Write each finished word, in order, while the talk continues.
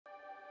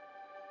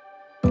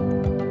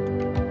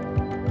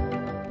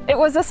It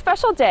was a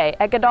special day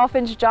at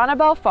Godolphin's John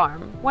Abel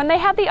Farm when they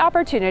had the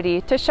opportunity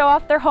to show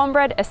off their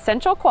homebred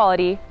essential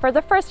quality for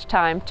the first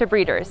time to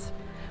breeders.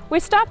 We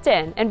stopped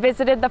in and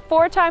visited the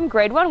 4-time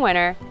Grade 1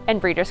 winner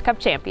and Breeders' Cup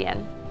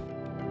champion.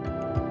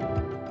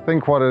 I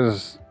think what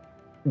has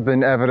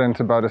been evident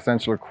about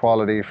essential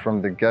quality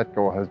from the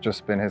get-go has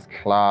just been his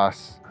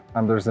class,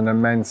 and there's an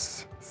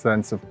immense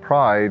sense of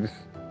pride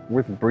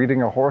with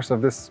breeding a horse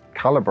of this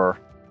caliber.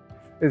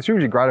 It's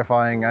hugely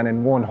gratifying, and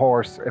in one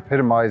horse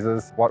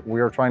epitomizes what we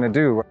are trying to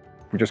do.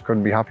 We just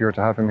couldn't be happier to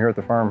have him here at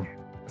the farm.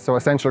 So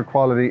Essential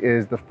Quality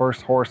is the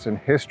first horse in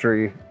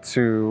history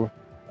to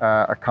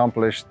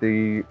accomplish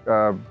the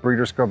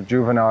Breeders' Cup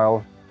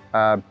Juvenile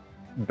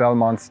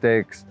Belmont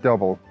Stakes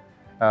double.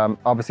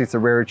 Obviously it's a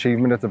rare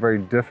achievement, it's a very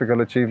difficult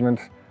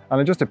achievement,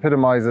 and it just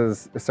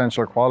epitomizes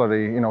essential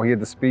quality. You know, he had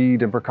the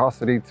speed and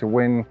precocity to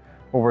win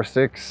over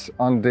 6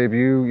 on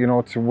debut, you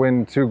know, to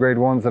win 2 Grade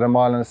 1s at a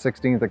mile and a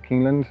 16th at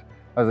Keeneland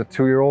as a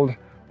 2-year-old,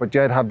 but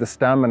yet have the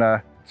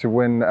stamina to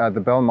win the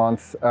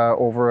Belmonts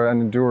over an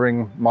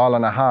enduring mile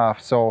and a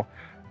half. So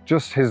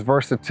just his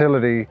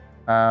versatility,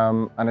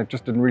 and it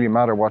just didn't really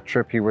matter what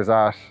trip he was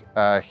at,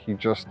 he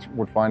just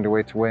would find a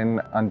way to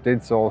win, and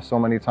did so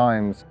many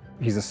times.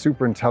 He's a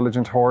super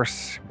intelligent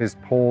horse. His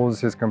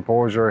pose, his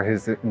composure,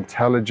 his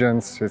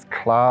intelligence, his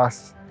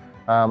class.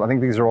 I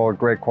think these are all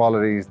great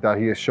qualities that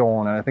he has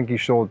shown, and I think he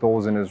showed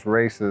those in his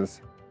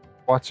races.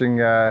 Watching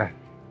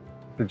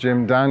the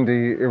Jim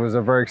Dandy, it was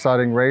a very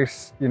exciting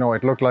race. You know,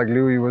 it looked like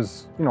Louis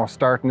was, you know,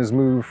 starting his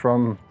move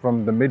from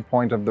the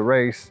midpoint of the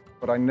race,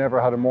 but I never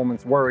had a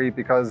moment's worry,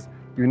 because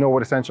you know,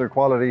 with Essential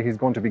Quality, he's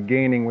going to be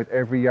gaining with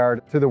every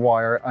yard to the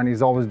wire, and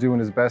he's always doing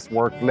his best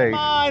work late.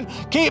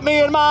 Keep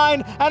me in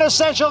mind, and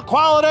Essential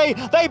Quality,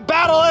 they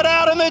battle it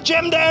out in the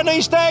Jim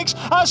Dandy Stakes.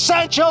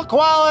 Essential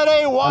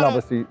Quality won. And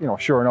obviously, you know,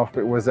 sure enough,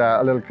 it was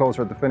a little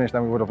closer at the finish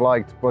than we would have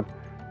liked, but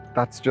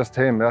that's just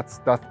him. That's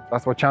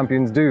what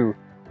champions do.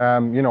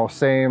 You know,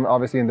 same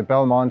obviously in the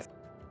Belmont.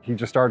 He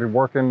just started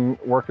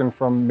working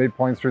from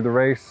midpoint through the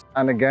race,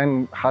 and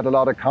again had a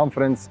lot of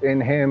confidence in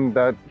him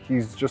that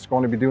he's just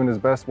going to be doing his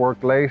best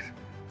work late,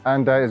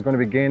 and is going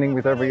to be gaining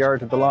with every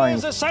yard to the line.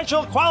 His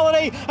Essential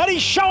Quality, and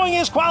he's showing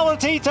his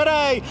quality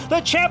today.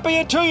 The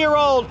champion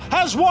 2-year-old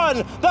has won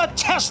the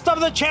test of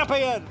the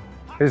champion.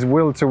 His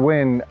will to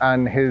win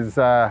and his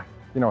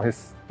you know,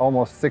 his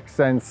almost sixth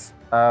sense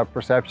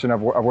perception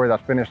of where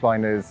that finish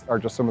line is are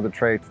just some of the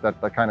traits that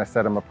kind of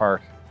set him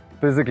apart.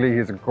 Physically,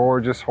 he's a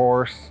gorgeous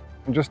horse,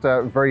 and just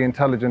a very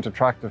intelligent,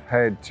 attractive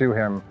head to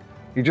him.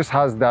 He just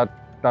has that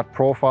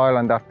profile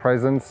and that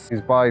presence.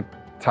 He's by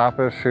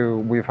Tapit, who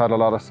we've had a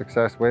lot of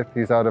success with.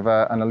 He's out of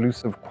an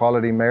elusive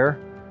quality mare.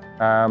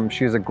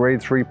 She is a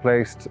Grade 3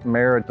 placed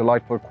mare, a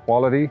delightful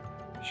quality.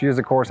 She is,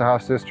 of course, a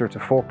half-sister to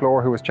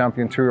Folklore, who was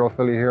champion 2-year-old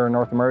filly here in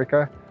North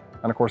America.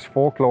 And of course,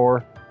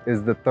 Folklore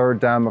is the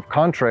 3rd dam of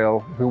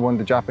Contrail, who won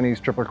the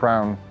Japanese Triple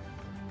Crown.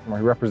 He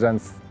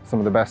represents some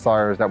of the best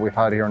sires that we've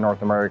had here in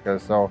North America.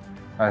 So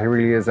he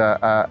really is an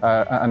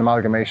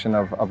amalgamation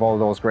of all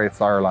those great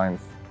sire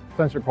lines.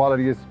 Essential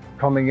Quality is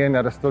coming in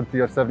at a stud fee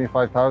of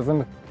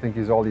 75,000. I think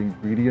he's all the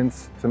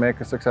ingredients to make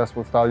a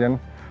successful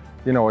stallion.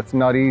 You know, it's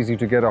not easy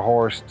to get a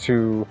horse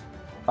to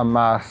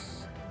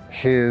amass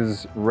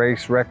his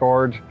race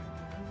record,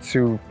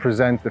 to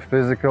present the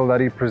physical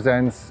that he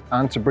presents,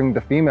 and to bring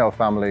the female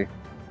family.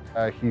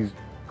 He's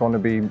going to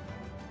be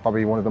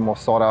probably one of the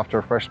most sought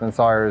after freshman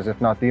sires, if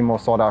not the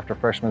most sought after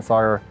freshman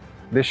sire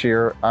this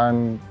year,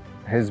 and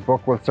his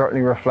book will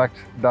certainly reflect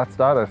that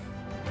status.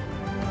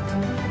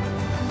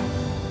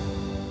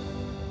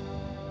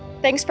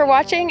 Thanks for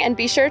watching, and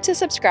be sure to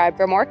subscribe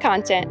for more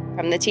content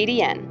from the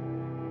TDN.